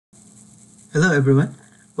Hello everyone,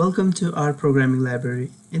 welcome to R programming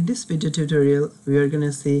library. In this video tutorial we are going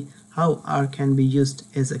to see how R can be used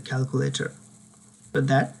as a calculator. For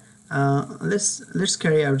that let's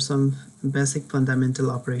carry out some basic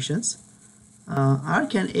fundamental operations. R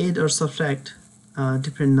can add or subtract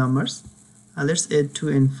different numbers. Let's add 2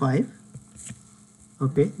 and 5.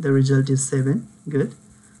 Okay, the result is 7. Good.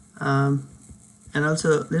 And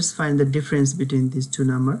also let's find the difference between these two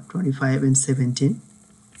numbers, 25 and 17.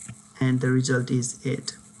 And the result is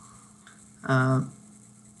 8. R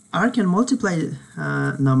can multiply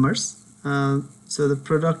numbers, so the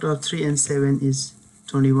product of 3 and 7 is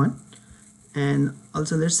 21, and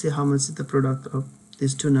also let's see how much is the product of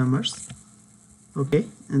these two numbers. Okay,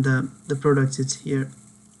 and the product is here.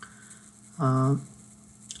 R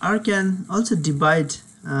can also divide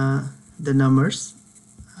the numbers.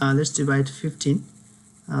 Let's divide 15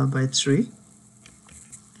 by 3,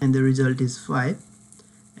 and the result is 5.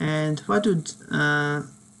 And what would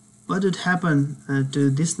happen to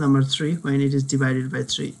this number 3 when it is divided by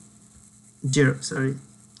 3? 0, sorry.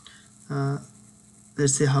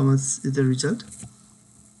 Let's see how much is the result.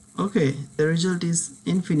 Okay, the result is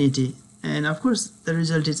infinity, and of course the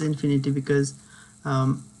result is infinity because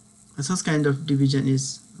such kind of division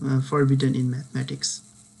is forbidden in mathematics.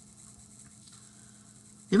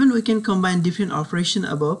 Even we can combine different operations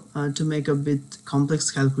above to make a bit complex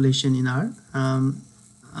calculation in R.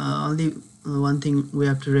 Only one thing we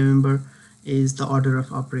have to remember is the order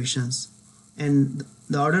of operations, and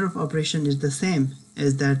the order of operation is the same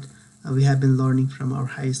as that we have been learning from our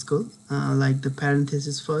high school, like the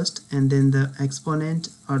parenthesis first, and then the exponent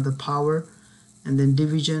or the power, and then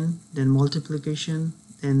division, then multiplication,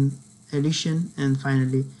 then addition, and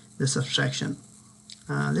finally the subtraction.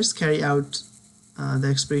 Let's carry out the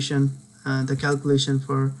expression, the calculation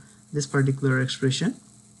for this particular expression.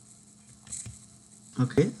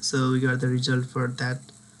 Okay, so we got the result for that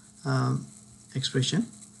expression.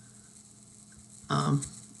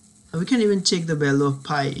 We can even check the value of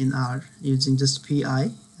pi in R using just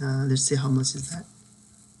pi. Let's see how much is that.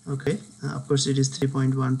 Okay, of course it is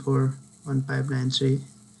 3.141593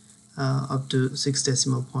 up to 6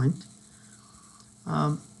 decimal point.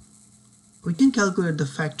 We can calculate the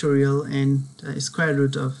factorial and square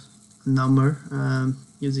root of a number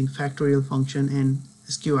using factorial function and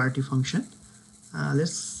sqrt function.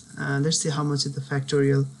 Let's see how much is the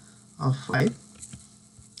factorial of 5.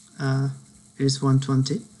 It is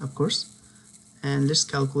 120, of course, and let's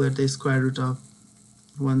calculate the square root of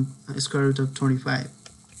 25,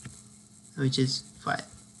 which is 5.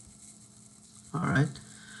 All right.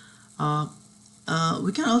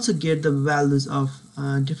 We can also get the values of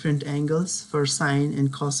different angles for sine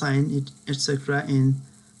and cosine, etc. in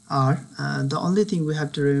R. The only thing we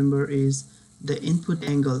have to remember is the input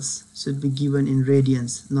angles should be given in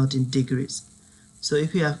radians, not in degrees. So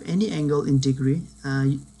if you have any angle in degree,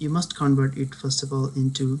 you must convert it first of all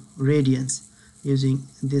into radians using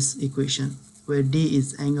this equation, where d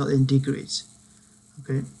is angle in degrees.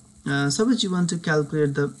 Okay, suppose you want to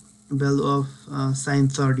calculate the value of sine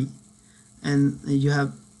 30, and you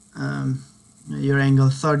have your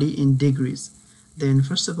angle 30 in degrees. Then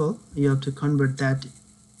first of all you have to convert that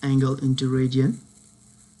angle into radian,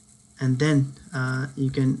 and then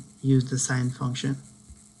you can use the sine function.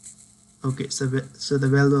 Okay, so the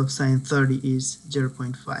value of sine 30 is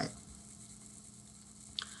 0.5.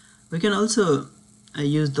 We can also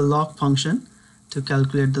use the log function to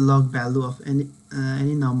calculate the log value of any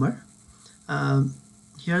number.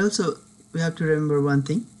 Here also we have to remember one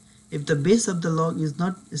thing: if the base of the log is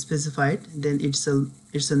not specified, then it's a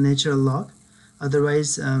natural log.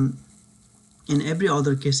 Otherwise, in every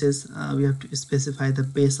other cases we have to specify the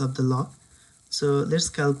base of the log. So let's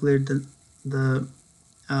calculate the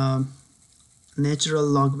natural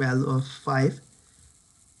log value of 5.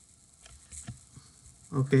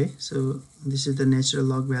 Okay, so this is the natural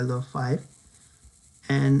log value of 5,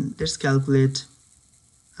 and let's calculate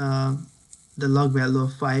the log value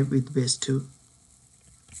of 5 with base 2,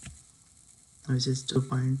 which is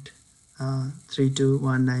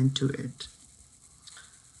 2.321928.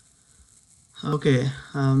 Okay,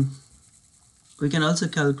 we can also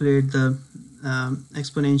calculate the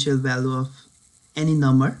exponential value of any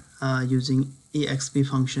number using exp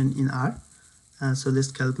function in R. So let's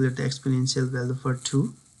calculate the exponential value for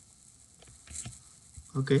 2.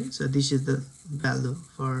 Okay, so this is the value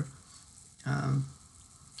for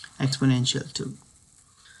exponential 2.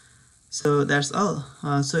 So that's all.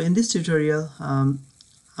 So in this tutorial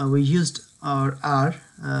we used our R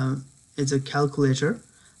as a calculator.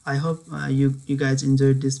 I hope you guys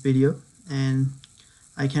enjoyed this video, and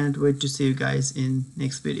I can't wait to see you guys in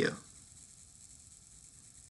next video.